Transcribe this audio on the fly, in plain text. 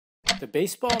The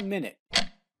Baseball Minute.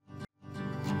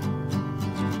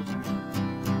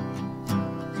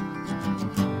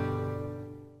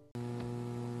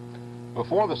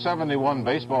 Before the 71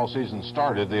 baseball season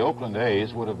started, the Oakland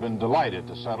A's would have been delighted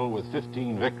to settle with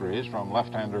 15 victories from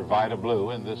left-hander Vida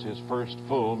Blue in this his first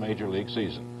full major league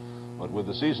season. But with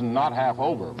the season not half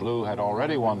over, Blue had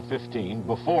already won 15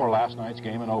 before last night's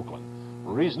game in Oakland.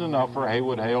 Reason enough for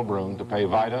Haywood Hale Broun to pay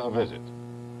Vida a visit.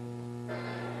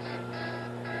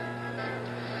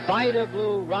 Vida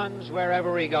Blue runs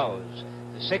wherever he goes.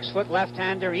 The 6-foot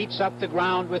left-hander eats up the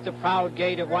ground with the proud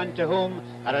gait of one to whom,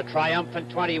 at a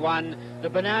triumphant 21, the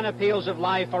banana peels of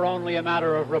life are only a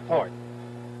matter of report.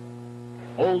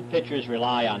 Old pitchers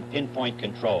rely on pinpoint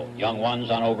control, young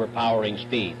ones on overpowering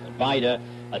speed. But Vida,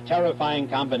 a terrifying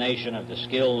combination of the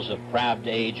skills of crabbed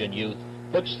age and youth,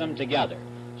 puts them together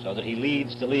so that he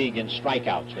leads the league in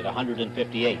strikeouts with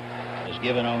 158, has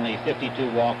given only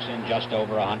 52 walks in just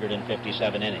over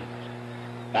 157 innings.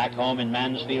 Back home in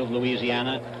Mansfield,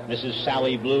 Louisiana, Mrs.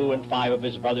 Sally Blue and 5 of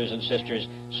his brothers and sisters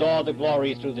saw the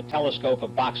glory through the telescope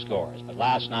of box scores. But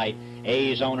last night,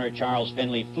 A's owner Charles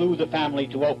Finley flew the family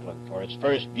to Oakland for its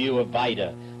first view of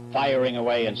Vida, firing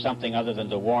away in something other than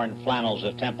the worn flannels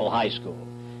of Temple High School.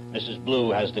 Mrs.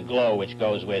 Blue has the glow which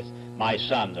goes with "My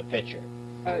son, the pitcher."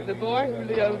 The boy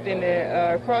who lived in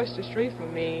across the street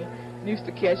from me used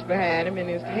to catch behind him, and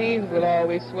his hands would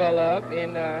always swell up,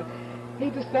 and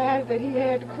he decided that he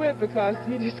had to quit because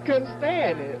he just couldn't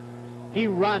stand it. He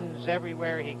runs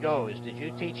everywhere he goes. Did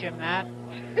you teach him that?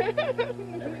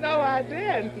 No, I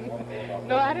didn't.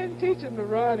 No, I didn't teach him to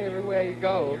run everywhere he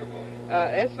goes.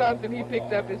 That's something he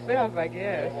picked up himself, I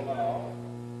guess.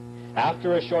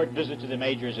 After a short visit to the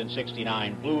majors in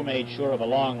 '69, Blue made sure of a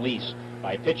long lease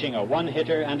by pitching a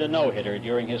one-hitter and a no-hitter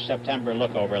during his September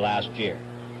lookover last year.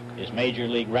 His major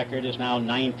league record is now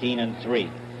 19-3.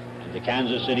 The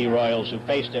Kansas City Royals, who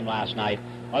faced him last night,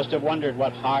 must have wondered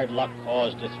what hard luck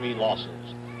caused the 3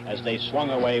 losses as they swung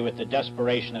away with the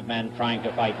desperation of men trying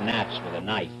to fight gnats with a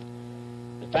knife.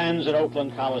 The fans at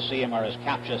Oakland Coliseum are as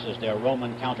captious as their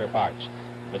Roman counterparts.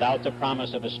 Without the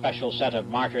promise of a special set of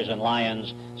martyrs and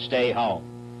lions, stay home.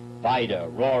 Vida,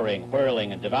 roaring,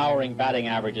 whirling, and devouring batting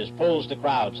averages, pulls the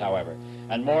crowds, however,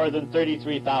 and more than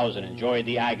 33,000 enjoyed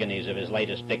the agonies of his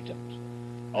latest victims.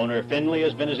 Owner Finley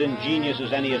has been as ingenious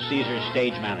as any of Caesar's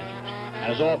stage managers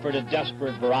and has offered a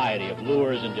desperate variety of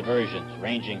lures and diversions,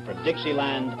 ranging from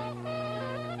Dixieland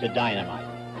to dynamite.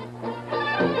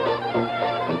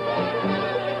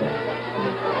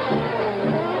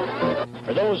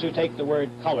 For those who take the word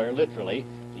color literally,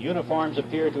 the uniforms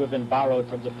appear to have been borrowed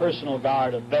from the personal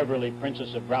guard of Beverly,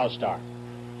 Princess of Graustark.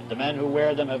 And the men who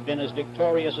wear them have been as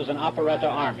victorious as an operetta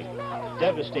army,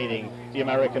 devastating the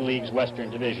American League's Western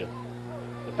Division.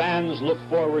 The fans look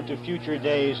forward to future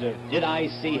days of "Did I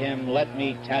see him? Let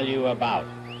me tell you about."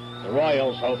 The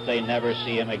Royals hope they never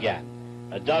see him again.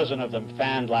 A dozen of them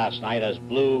fanned last night as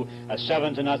Blue, a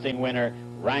 7-0 winner,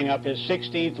 rang up his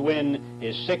 16th win,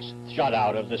 his 6th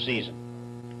shutout of the season.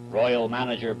 Royal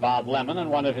manager Bob Lemon and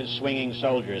one of his swinging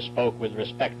soldiers spoke with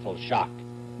respectful shock.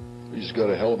 He's got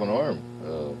a hell of an arm.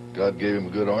 God gave him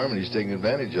a good arm, and he's taking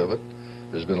advantage of it.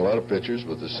 There's been a lot of pitchers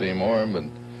with the same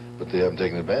arm, but they haven't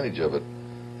taken advantage of it.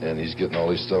 And he's getting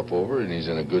all his stuff over, and he's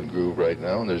in a good groove right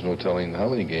now, and there's no telling how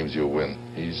many games he'll win.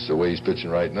 The way he's pitching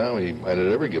right now, he might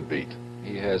not ever get beat.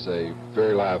 He has a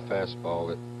very live fastball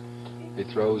that he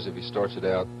throws. If he starts it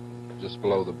out just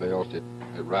below the belt, it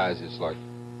rises like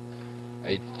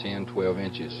 8, 10, 12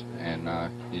 inches. And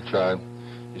you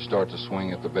start to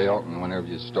swing at the belt, and whenever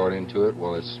you start into it,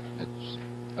 well, it's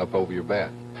up over your bat.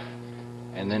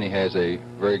 And then he has a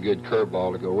very good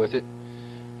curveball to go with it.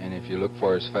 And if you look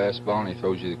for his fastball and he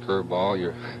throws you the curveball,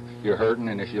 you're hurting.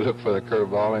 And if you look for the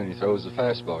curveball and he throws the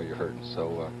fastball, you're hurting.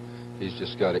 So he's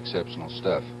just got exceptional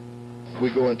stuff. If we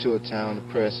go into a town,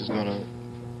 the press is going to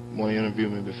want to interview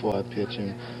me before I pitch,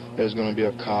 and there's going to be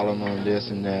a column on this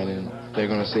and that, and they're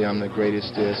going to say I'm the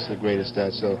greatest this, the greatest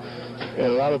that. So, and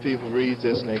a lot of people read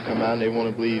this and they come out and they want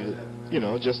to believe it,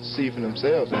 just to see for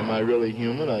themselves. Am I really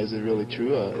human, or is it really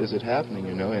true, or is it happening,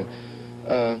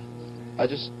 And I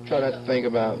just try not to think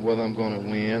about whether I'm going to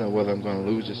win or whether I'm going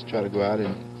to lose. Just try to go out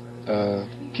and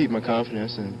keep my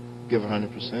confidence and give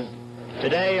 100%.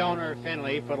 Today, owner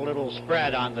Finley put a little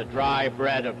spread on the dry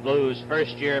bread of Blue's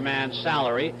first-year man's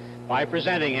salary by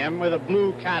presenting him with a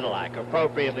blue Cadillac,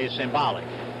 appropriately symbolic.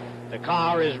 The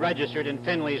car is registered in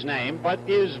Finley's name, but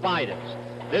is Vida's.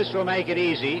 This will make it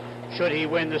easy, should he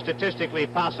win the statistically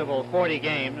possible 40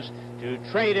 games, to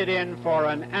trade it in for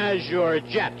an Azure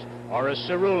jet or a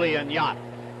cerulean yacht.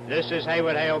 This is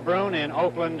Haywood Hale Broun in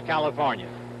Oakland, California.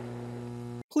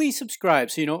 Please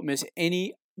subscribe so you don't miss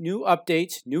any new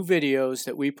updates, new videos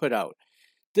that we put out.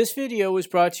 This video was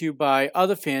brought to you by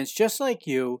other fans just like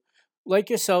you. Like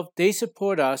yourself, they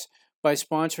support us by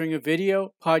sponsoring a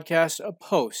video, podcast, or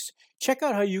post. Check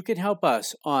out how you can help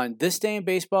us on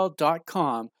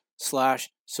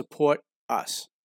thisdayinbaseball.com/support us.